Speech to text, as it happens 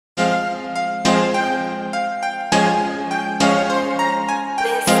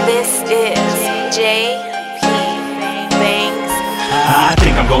I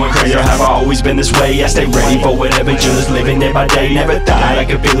think I'm going crazy, or have I always been this way? I stay ready for whatever, just living day by day. Never thought I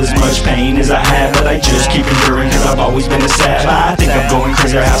could feel as much pain as I have, but I just keep enduring, cause I've always been this sad. I think I'm going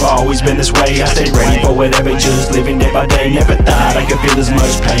crazy, or have I always been this way? I stay ready for whatever, just living day by day. Never thought I could feel as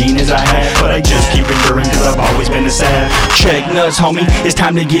much pain as I have, but I just keep enduring, cause I've always been this sad. Check nuts, homie, it's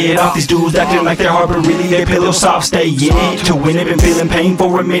time to get off. These dudes acting like they're hard, but really they pillow soft. Stay in it to win it, been feeling pain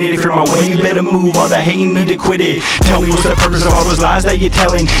for a minute. If you're my way, you better move, all that hating need to quit it. Tell me what's the purpose of all those lies that you're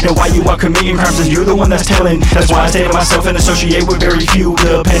telling, and why you out committing crimes and you're the one that's telling. That's why I stay to myself and associate with very few.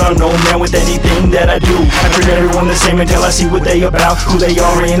 Depend on no man with anything that I do. I treat everyone the same until I see what they about. Who they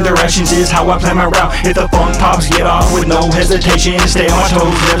are and their actions is how I plan my route. If the funk pops, get off with no hesitation. Stay on my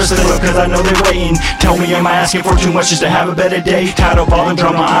toes, never slip up, cause I know they're waiting. Tell me, am I asking for too much just to have a better day? Tired of all the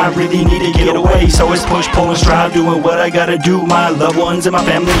drama, I really need to get away. So it's push, pull, and strive, doing what I gotta do. My loved ones and my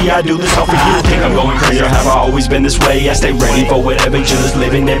family, I do this all for you. I think I'm going crazy, or have I always been this way? I stay ready for whatever, just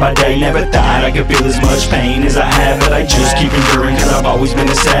living day by day. Never thought I could feel as much pain as I have, but I just keep enduring, cause I've always been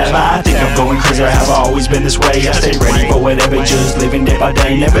this sad. I think I'm going crazy, or have I always been this way? I stay ready for whatever, just living day by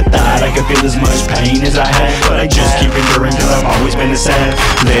day. Never thought I could feel as much pain as I have, but I just keep enduring, cause I've always been this sad.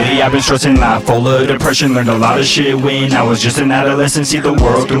 Lately I've been stressing life, full of depression. Learned a lot of shit when I was just an adolescent. See the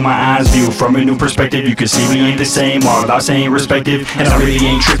world through my eyes, view from a new perspective. You can see me ain't the same, all thoughts ain't respective. And I really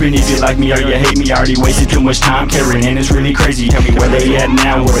ain't tripping if you like me or you hate me. I already wasted too much time caring, and it's really crazy. Tell me where they at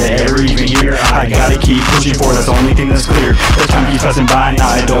now, were they ever even here? I gotta keep pushing forward, that's the only thing that's clear. The time keeps passing by, now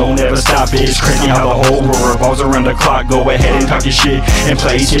I don't ever stop. It's crazy how the whole world revolves around the clock. Go ahead and talk your shit and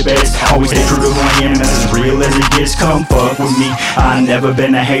place your bets. Always stay true to who I am, and that's as real as it gets. Come fuck with me, I never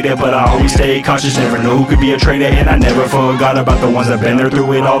been a hater, but I always stay cautious. Never know who could be a traitor, and I never forgot about the ones that been there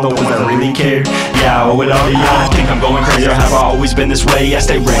through it all, the ones that really cared. Yeah, I owe it all to y'all. I think I'm going crazy, or have I always been this way? I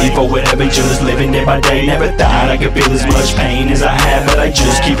stay ready for whatever, just living day by day. Never thought I could feel as much pain as I have, but I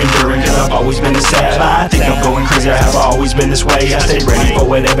just keep enduring, cause I've always been this sad. I think I'm going crazy, or have I always been this way? I stay ready for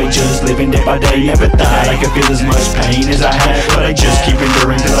whatever, just living day by day. Never thought I could feel as much pain as I have, but I just keep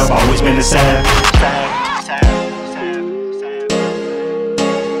enduring, cause I've always been this sad.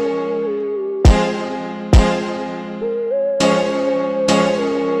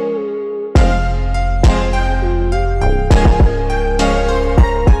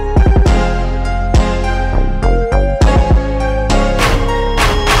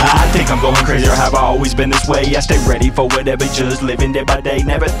 I'm going crazy, or have I always been this way? I stay ready for whatever, just living day by day.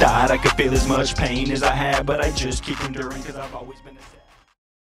 Never thought I could feel as much pain as I have, but I just keep enduring, cause I've always been this way.